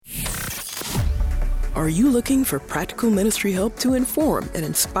Are you looking for practical ministry help to inform and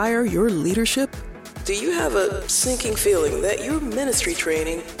inspire your leadership? Do you have a sinking feeling that your ministry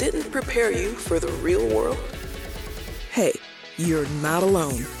training didn't prepare you for the real world? Hey, you're not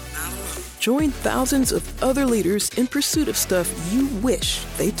alone. Join thousands of other leaders in pursuit of stuff you wish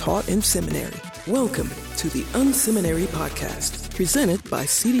they taught in seminary. Welcome to the Unseminary Podcast, presented by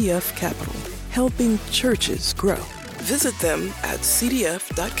CDF Capital, helping churches grow. Visit them at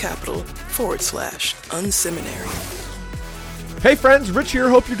cdf.capital/unseminary. Hey friends, Rich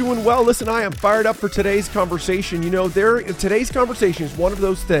here. Hope you're doing well. Listen, I am fired up for today's conversation. Today's conversation is one of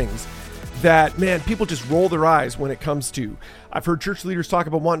those things that, man, people just roll their eyes when it comes to. I've heard church leaders talk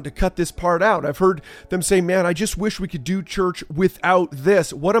about wanting to cut this part out. I've heard them say, man, I just wish we could do church without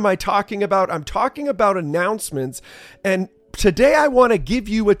this. What am I talking about? I'm talking about announcements. And today I want to give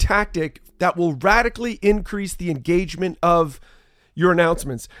you a tactic that will radically increase the engagement of your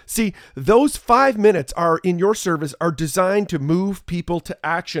announcements. See, those 5 minutes are in your service are designed to move people to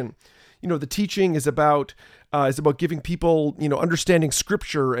action. You know, the teaching is about giving people, understanding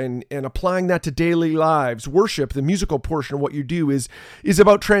scripture and applying that to daily lives. Worship, the musical portion of what you do is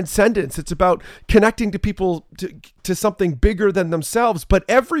about transcendence. It's about connecting to people to something bigger than themselves. But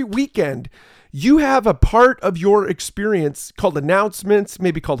every weekend, you have a part of your experience called announcements,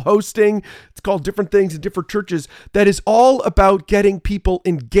 maybe called hosting. It's called different things in different churches that is all about getting people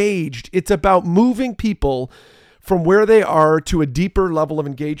engaged. It's about moving people from where they are to a deeper level of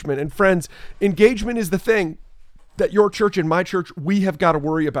engagement. And friends, engagement is the thing that your church and my church, we have got to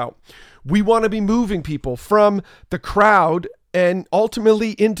worry about. We want to be moving people from the crowd and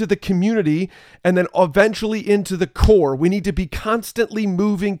ultimately into the community, and then eventually into the core. We need to be constantly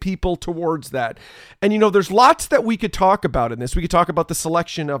moving people towards that. And there's lots that we could talk about in this. We could talk about the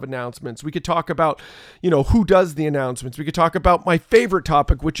selection of announcements. We could talk about, who does the announcements. We could talk about my favorite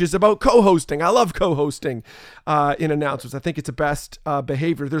topic, which is about co-hosting. I love co-hosting in announcements. I think it's the best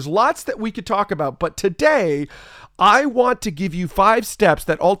behavior. There's lots that we could talk about, but today I want to give you 5 steps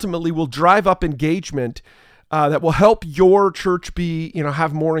that ultimately will drive up engagement, that will help your church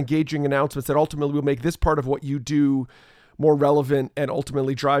have more engaging announcements that ultimately will make this part of what you do more relevant and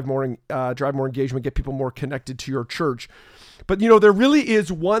ultimately drive more engagement, get people more connected to your church. But, there really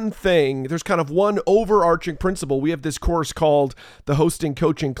is one thing, there's kind of one overarching principle. We have this course called the Hosting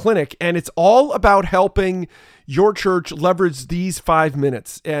Coaching Clinic, and it's all about helping your church leverage these 5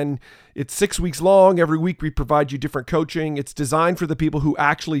 minutes. And it's 6 weeks long. Every week we provide you different coaching. It's designed for the people who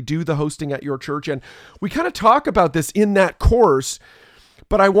actually do the hosting at your church. And we kind of talk about this in that course,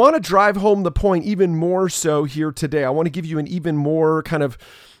 but I want to drive home the point even more so here today. I want to give you an even more kind of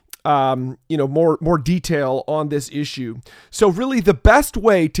more detail on this issue. So really the best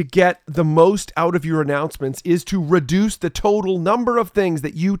way to get the most out of your announcements is to reduce the total number of things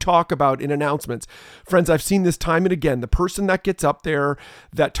that you talk about in announcements. Friends, I've seen this time and again. The person that gets up there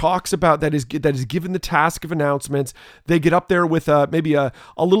that talks about, that is given the task of announcements, they get up there with maybe a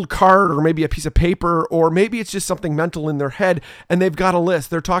little card or maybe a piece of paper, or maybe it's just something mental in their head and they've got a list.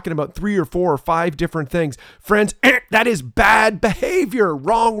 They're talking about 3 or 4 or 5 different things. Friends, that is bad behavior.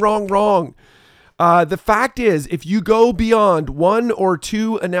 Wrong. The fact is, if you go beyond 1 or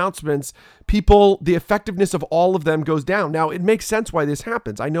 2 announcements, the effectiveness of all of them goes down. Now, it makes sense why this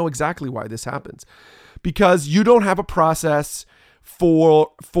happens. I know exactly why this happens. Because you don't have a process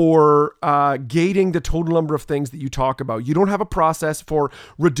for gating the total number of things that you talk about. You don't have a process for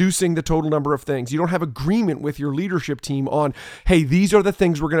reducing the total number of things. You don't have agreement with your leadership team on, hey, these are the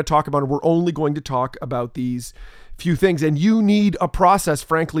things we're going to talk about, and we're only going to talk about these few things. And you need a process,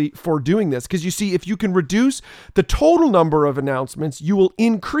 frankly, for doing this. Because you see, if you can reduce the total number of announcements, you will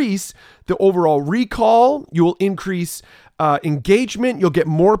increase the overall recall. You will increase engagement. You'll get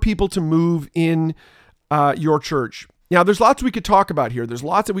more people to move in your church. Now, there's lots we could talk about here. There's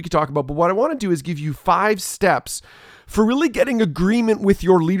lots that we could talk about. But what I want to do is give you 5 steps for really getting agreement with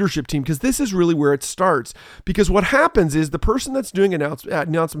your leadership team, because this is really where it starts. Because what happens is the person that's doing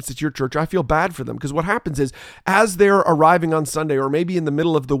announcements at your church, I feel bad for them, because what happens is as they're arriving on Sunday or maybe in the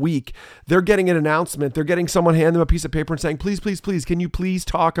middle of the week, they're getting an announcement. They're getting someone hand them a piece of paper and saying, please, can you please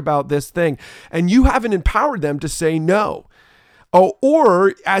talk about this thing? And you haven't empowered them to say no. Oh,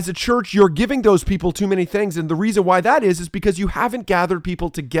 or as a church, you're giving those people too many things. And the reason why that is because you haven't gathered people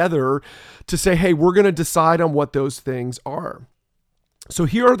together to say, hey, we're going to decide on what those things are. So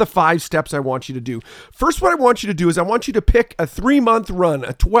here are the 5 steps I want you to do. First, what I want you to do is I want you to pick a 3-month run,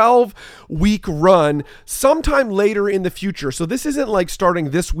 a 12-week run sometime later in the future. So this isn't like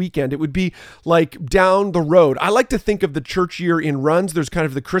starting this weekend. It would be like down the road. I like to think of the church year in runs. There's kind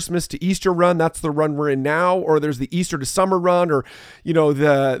of the Christmas to Easter run. That's the run we're in now. Or there's the Easter to summer run, or,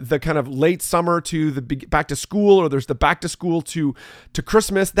 the kind of late summer to the back to school, or there's the back to school to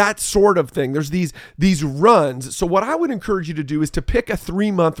Christmas, that sort of thing. There's these runs. So what I would encourage you to do is to pick a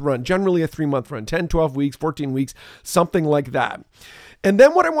 3-month run, generally a 3-month run, 10, 12 weeks, 14 weeks, something like that. And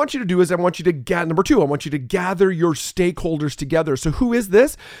then what I want you to do is number 2, I want you to gather your stakeholders together. So who is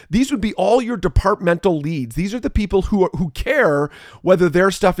this? These would be all your departmental leads. These are the people who care whether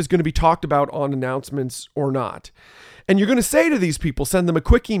their stuff is going to be talked about on announcements or not. And you're going to say to these people, send them a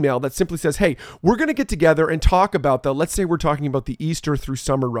quick email that simply says, hey, we're going to get together and talk about let's say we're talking about the Easter through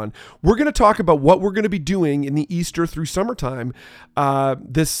summer run. We're going to talk about what we're going to be doing in the Easter through summertime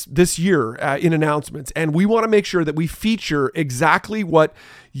this year in announcements. And we want to make sure that we feature exactly what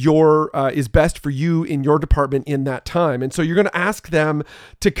is best for you in your department in that time. And so you're going to ask them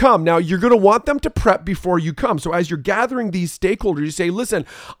to come. Now, you're going to want them to prep before you come. So as you're gathering these stakeholders, you say, listen,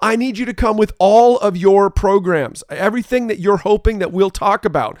 I need you to come with all of your programs, everything that you're hoping that we'll talk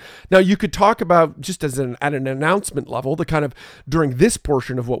about. Now, you could talk about just at an announcement level, the kind of during this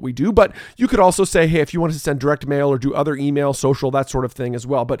portion of what we do, but you could also say, hey, if you want to send direct mail or do other email, social, that sort of thing as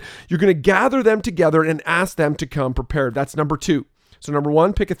well. But you're going to gather them together and ask them to come prepared. That's number 2. So number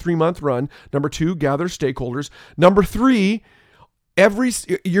 1, pick a 3-month run. Number 2, gather stakeholders. Number 3,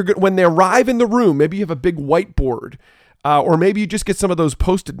 when they arrive in the room, maybe you have a big whiteboard, or maybe you just get some of those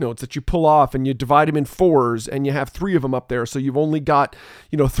Post-it notes that you pull off and you divide them in 4s and you have 3 of them up there. So you've only got,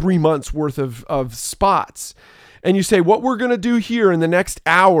 3 months worth of spots. And you say, what we're going to do here in the next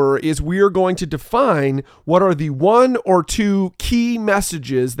hour is we are going to define what are the 1 or 2 key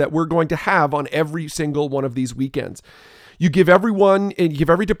messages that we're going to have on every single one of these weekends. You give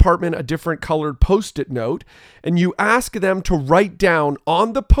every department a different colored Post-it note, and you ask them to write down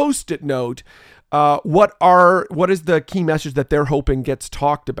on the Post-it note what is the key message that they're hoping gets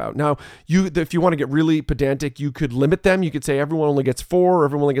talked about. Now, if you want to get really pedantic, you could limit them. You could say everyone only gets 4, or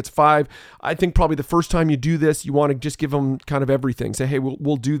everyone only gets 5. I think probably the first time you do this, you want to just give them kind of everything. Say, hey,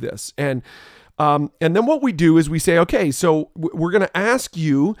 we'll do this. And then what we do is we say, okay, so we're going to ask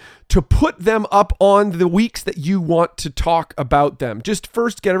you to put them up on the weeks that you want to talk about them. Just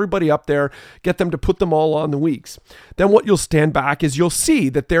first get everybody up there, get them to put them all on the weeks. Then what you'll stand back is you'll see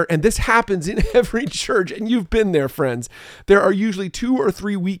that and this happens in every church, and you've been there, friends. There are usually 2 or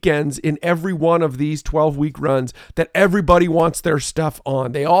 3 weekends in every one of these 12-week runs that everybody wants their stuff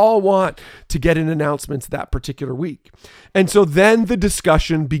on. They all want to get in announcements that particular week. And so then the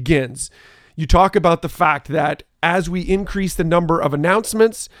discussion begins. You talk about the fact that as we increase the number of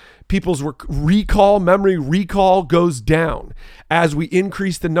announcements, people's memory recall goes down. As we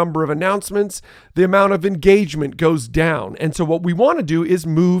increase the number of announcements, the amount of engagement goes down. And so what we want to do is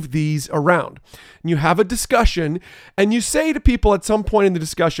move these around. And you have a discussion, and you say to people at some point in the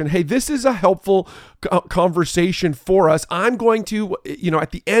discussion, hey, this is a helpful conversation for us. I'm going to,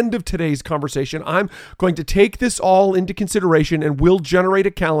 at the end of today's conversation, I'm going to take this all into consideration, and we'll generate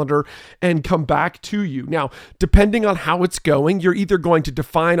a calendar and come back to you. Now, depending on how it's going, you're either going to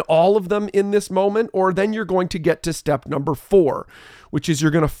define all of them in this moment, or then you're going to get to step number 4, which is you're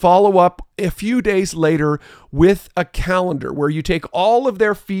going to follow up a few days later with a calendar where you take all of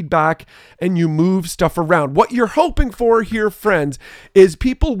their feedback and you move stuff around. What you're hoping for here, friends, is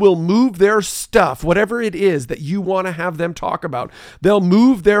people will move their stuff, whatever it is that you want to have them talk about. They'll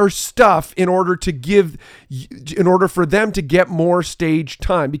move their stuff in order for them to get more stage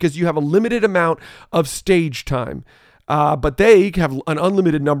time, because you have a limited amount of stage time, but they have an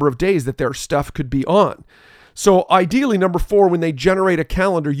unlimited number of days that their stuff could be on. So ideally, number 4, when they generate a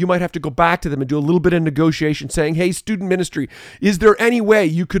calendar, you might have to go back to them and do a little bit of negotiation saying, hey, student ministry, is there any way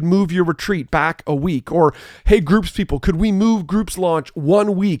you could move your retreat back a week? Or, hey, groups people, could we move groups launch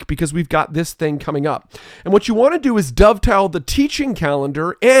 1 week because we've got this thing coming up? And what you want to do is dovetail the teaching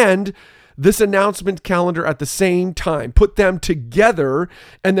calendar and this announcement calendar at the same time. Put them together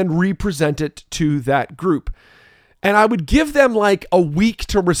and then represent it to that group. And I would give them like a week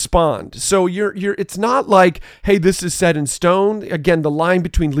to respond. So it's not like, hey, this is set in stone. Again, the line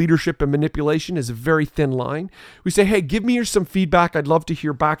between leadership and manipulation is a very thin line. We say, hey, give me some feedback. I'd love to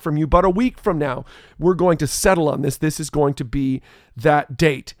hear back from you. But a week from now, we're going to settle on this. This is going to be that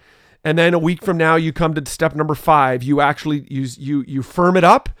date. And then a week from now, you come to step number 5. You actually you firm it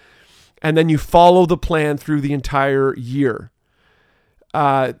up, and then you follow the plan through the entire year.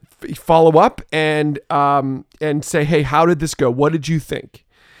 follow up and say, hey, how did this go? What did you think?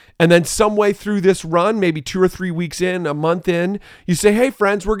 And then some way through this run, maybe 2 or 3 weeks in, a month in, you say, hey,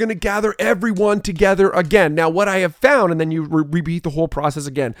 friends, we're going to gather everyone together again. Now, what I have found, and then you repeat the whole process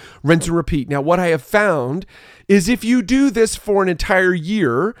again, rinse and repeat. Now, what I have found is if you do this for an entire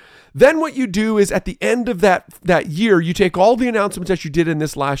year, then what you do is at the end of that year, you take all the announcements that you did in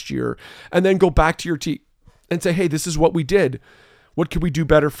this last year and then go back to your team and say, hey, this is what we did. What can we do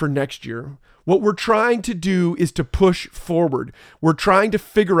better for next year? What we're trying to do is to push forward. We're trying to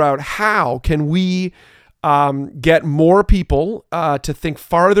figure out how can we get more people to think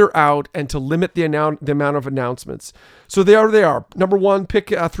farther out and to limit the amount of announcements. So they are. Number 1,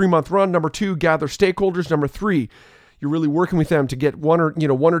 pick a 3-month run. Number 2, gather stakeholders. Number 3, you're really working with them to get one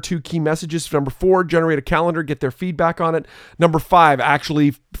or two key messages. Number 4, generate a calendar, get their feedback on it. Number 5,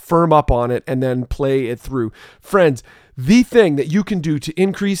 actually firm up on it and then play it through. Friends, the thing that you can do to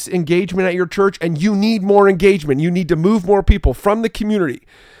increase engagement at your church, and you need more engagement. You need to move more people from the community,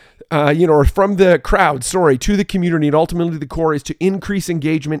 or from the crowd, to the community. And ultimately the core is to increase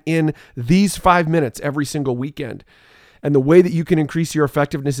engagement in these 5 minutes every single weekend. And the way that you can increase your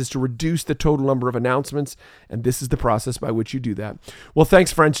effectiveness is to reduce the total number of announcements. And this is the process by which you do that. Well,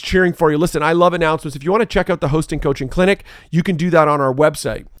 thanks, friends. Cheering for you. Listen, I love announcements. If you want to check out the Hosting Coaching Clinic, you can do that on our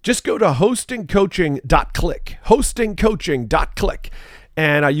website. Just go to hostingcoaching.click, hostingcoaching.click.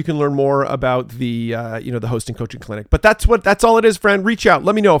 And you can learn more about the Hosting Coaching Clinic. But that's all it is, friend. Reach out.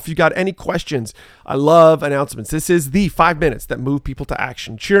 Let me know if you got any questions. I love announcements. This is the 5 minutes that move people to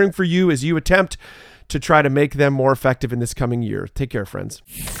action. Cheering for you as you attempt to try to make them more effective in this coming year. Take care, friends.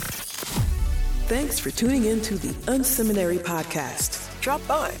 Thanks for tuning in to the Unseminary Podcast. Drop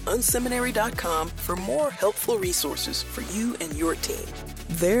by unseminary.com for more helpful resources for you and your team.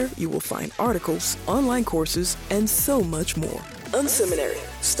 There you will find articles, online courses, and so much more. Unseminary,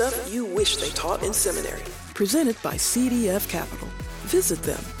 stuff you wish they taught in seminary. Presented by CDF Capital. Visit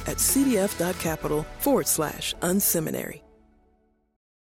them at cdf.capital/unseminary.